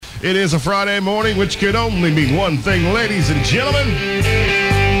It is a Friday morning, which can only mean one thing, ladies and gentlemen.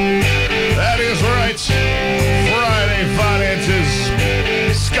 That is right. Friday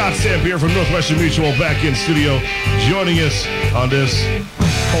Finances. Scott Sampier from Northwestern Mutual back in studio, joining us on this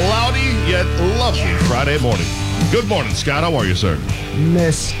cloudy yet lovely Friday morning. Good morning, Scott. How are you, sir?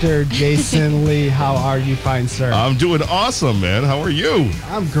 Mr. Jason Lee, how are you, fine sir? I'm doing awesome, man. How are you?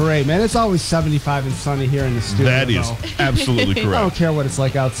 I'm great, man. It's always 75 and sunny here in the studio. That is absolutely correct. I don't care what it's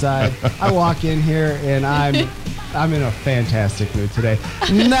like outside. I walk in here and I'm in a fantastic mood today.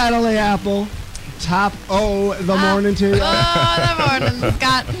 Natalie Apple, top the morning to you. Oh, the morning,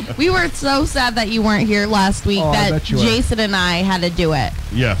 Scott. We were so sad that you weren't here last week that Jason and I had to do it.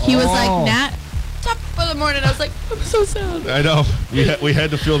 Yeah. He was like, Nat, top of the morning. I was like, I'm so sad. I know. We had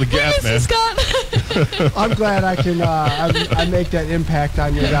to fill the gap, man. Scott. I'm glad I can I make that impact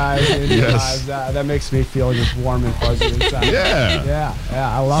on you guys and your lives. That makes me feel just warm and fuzzy inside. Yeah.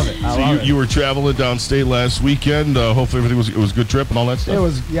 I love it. So you were traveling downstate last weekend. Hopefully everything was a good trip and all that stuff.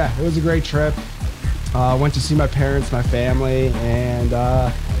 It was a great trip. Went to see my parents, my family, and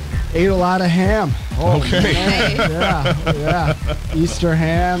ate a lot of ham. Okay. Yeah. Easter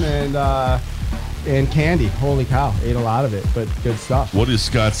ham and candy. Holy cow. Ate a lot of it, but good stuff. What is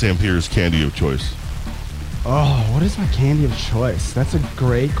Scott Sampier's candy of choice? Oh, what is my candy of choice? That's a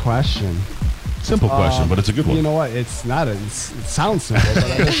great question. Simple question, but it's a good one. You know what? It's not. It sounds simple,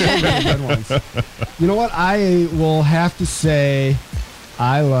 but there's so many good ones. You know what? I will have to say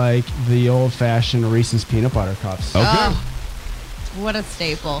I like the old-fashioned Reese's Peanut Butter Cups. Okay. Oh, what a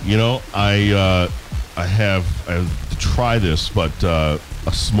staple. You know, I have to try this, but a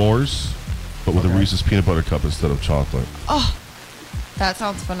s'mores, but with a Reese's Peanut Butter Cup instead of chocolate. Oh, that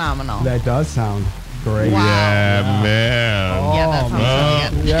sounds phenomenal. That does sound great. Wow. Yeah, man. Yeah, that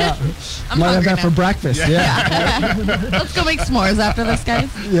sounds really good. Yeah. I'm Might have hungry that now. for breakfast. Yeah. Let's go make s'mores after this, guys.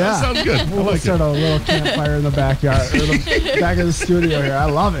 Yeah. That sounds good. We'll start a little campfire in the backyard, or the back of the studio here. I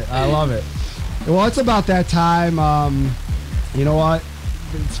love it. Well, it's about that time. You know what?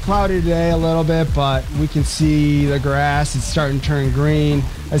 It's cloudy today a little bit, but we can see the grass. It's starting to turn green.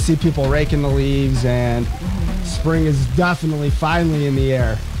 I see people raking the leaves, and spring is definitely finally in the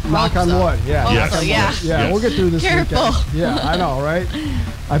air. Knock on wood. Yeah. Yeah. We'll get through this Careful. weekend. Yeah, I know, right?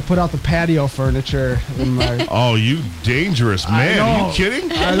 I put out the patio furniture in my... Oh, you dangerous man. Are you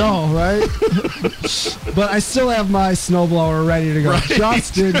kidding? I know, right? But I still have my snowblower ready to go,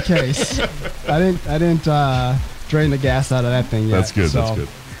 just in case. I didn't drain the gas out of that thing yet. That's good. That's good.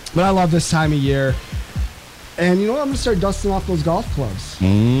 But I love this time of year. And you know what? I'm going to start dusting off those golf clubs.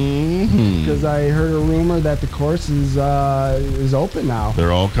 Because I heard a rumor that the course is open now.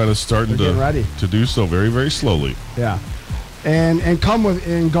 They're all kind of starting to do so very, very slowly. Yeah. And in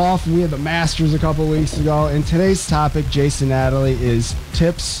golf, we had the Masters a couple weeks ago. And today's topic, Jason Natalie, is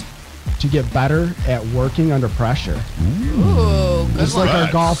tips to get better at working under pressure. Ooh, good Just like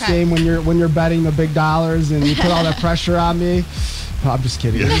our golf game when you're betting the big dollars and you put all that pressure on me. I'm just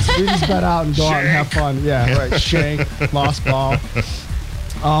kidding. Yeah. We just bet out and go out and have fun. Yeah, right. Shank, lost ball.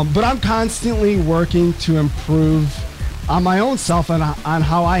 But I'm constantly working to improve on my own self and on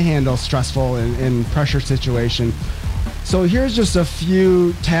how I handle stressful and pressure situation. So here's just a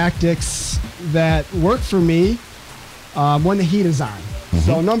few tactics that work for me when the heat is on.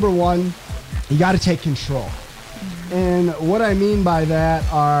 So number one, you got to take control. And what I mean by that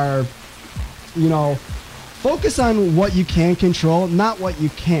are, focus on what you can control, not what you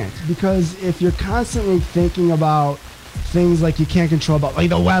can't. Because if you're constantly thinking about things like you can't control, about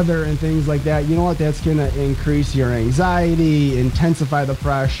like the weather and things like that, you know what? That's going to increase your anxiety, intensify the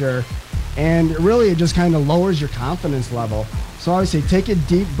pressure, and really it just kind of lowers your confidence level. So I would say take a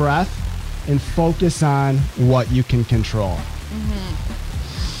deep breath and focus on what you can control.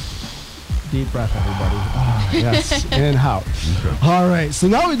 Deep breath, everybody. Oh, yes, in and out. Okay. All right, so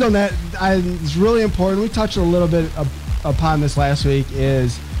now we've done that. It's really important. We touched a little bit upon this last week,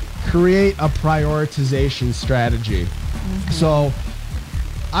 is create a prioritization strategy. So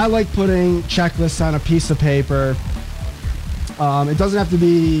I like putting checklists on a piece of paper. It doesn't have to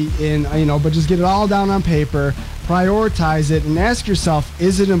be but just get it all down on paper, prioritize it, and ask yourself,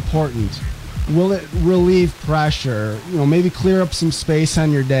 is it important? Will it relieve pressure? Maybe clear up some space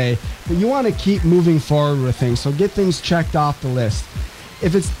on your day. But you want to keep moving forward with things, so get things checked off the list.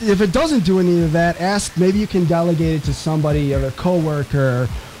 If it doesn't do any of that, maybe you can delegate it to somebody, or a coworker,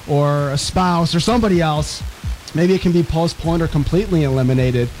 or a spouse, or somebody else. Maybe it can be postponed or completely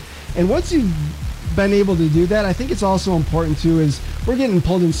eliminated. And once you've been able to do that, I think it's also important too, is we're getting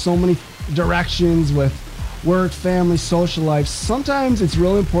pulled in so many directions with work, family, social life. Sometimes it's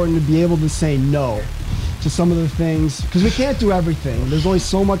really important to be able to say no. to some of the things, because we can't do everything. There's only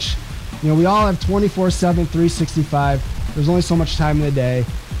so much, we all have 24/7, 365. There's only so much time in the day.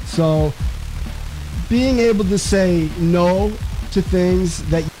 So being able to say no to things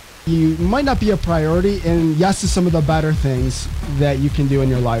that you might not be a priority, and yes to some of the better things that you can do in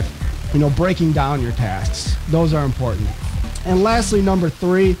your life. Breaking down your tasks. Those are important. And lastly, number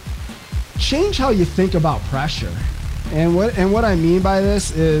 3, change how you think about pressure. And what I mean by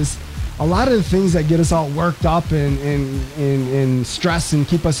this is a lot of the things that get us all worked up and stressed and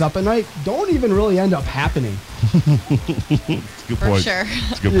keep us up at night don't even really end up happening. That's a good point. For sure.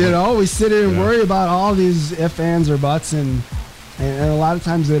 That's a good point. We sit here and worry about all these ifs, ands, or buts, and a lot of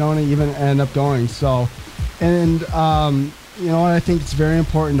times they don't even end up going. So, I think it's very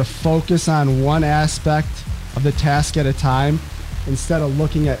important to focus on one aspect of the task at a time instead of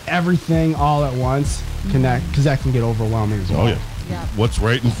looking at everything all at once, because that can get overwhelming as well. Oh, yeah. What's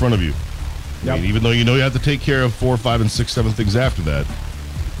right in front of you? I mean, even though you have to take care of 4, 5, and 6, 7 things after that,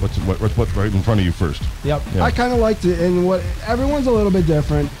 what's right in front of you first? Yep. Yeah. I kind of like to, and everyone's a little bit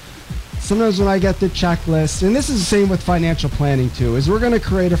different. Sometimes when I get the checklist, and this is the same with financial planning too, is we're going to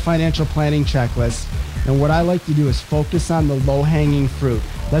create a financial planning checklist. And what I like to do is focus on the low-hanging fruit.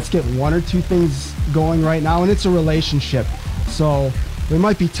 Let's get 1 or 2 things going right now, and it's a relationship. So there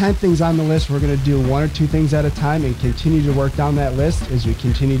might be 10 things on the list. We're going to do 1 or 2 things at a time and continue to work down that list as we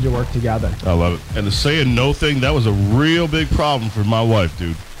continue to work together. I love it. And the saying no thing, that was a real big problem for my wife,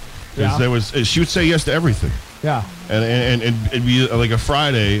 dude. She would say yes to everything. Yeah. And it'd be like a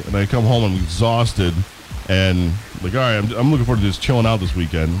Friday, and I come home, I'm exhausted, and like, all right, I'm looking forward to just chilling out this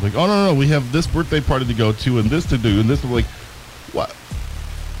weekend. Like, oh, no, we have this birthday party to go to and this to do and this. Like, what?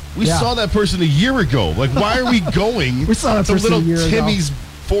 We saw that person a year ago. Like, why are we going we saw that to person little a year Timmy's ago.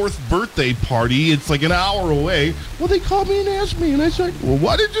 4th birthday party? It's like an hour away. Well, they called me and asked me, and I said, well,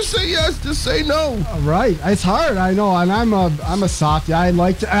 why did you say yes? Just say no. Right. It's hard. I know, and I'm a softie. I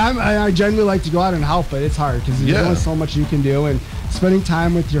genuinely like to go out and help, but it's hard because there's only so much you can do, and spending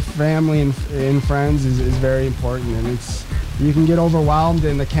time with your family and friends is very important, and you can get overwhelmed,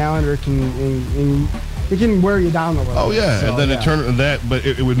 and the calendar it can wear you down a little. Oh yeah, so, and then it turned but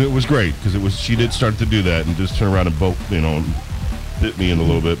it was great because she did start to do that and just turn around and bit me in a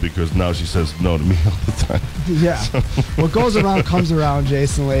little bit because now she says no to me all the time. Yeah, what goes around comes around,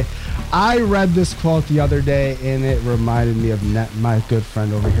 Jason Lee. I read this quote the other day, and it reminded me of my good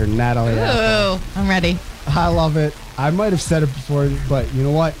friend over here, Natalie. Ooh, I'm ready. I love it. I might have said it before, but you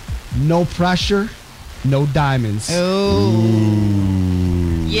know what? No pressure, no diamonds. Ooh.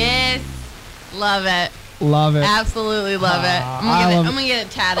 Yes. Love it. Love it. Absolutely love it. I'm gonna get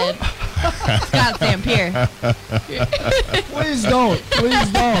it tatted. Scott St. Pierre. Please don't. Please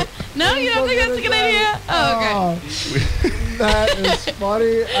don't. No, you don't think that's a good idea? Oh, okay. That is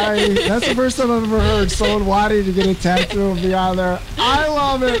funny. That's the first time I've ever heard someone wanting to get a tattoo of me on there. I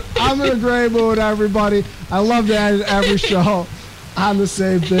love it. I'm in a great mood, everybody. I love to end every show on the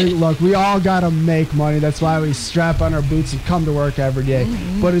same thing. Look, we all got to make money. That's why we strap on our boots and come to work every day.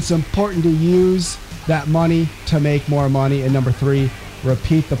 Mm-hmm. But it's important to use that money to make more money. And number 3,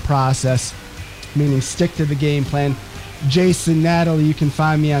 repeat the process, meaning stick to the game plan. Jason, Natalie, you can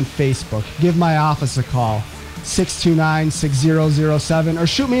find me on Facebook. Give my office a call, 629-6007, or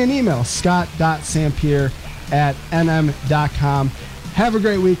shoot me an email, scott.sampierre@nm.com. Have a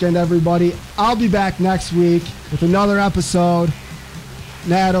great weekend, everybody. I'll be back next week with another episode.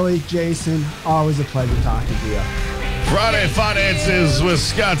 Natalie, Jason, always a pleasure talking to you. Friday Finances with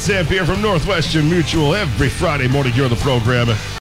Scott St. Pierre from Northwestern Mutual every Friday morning here on the program.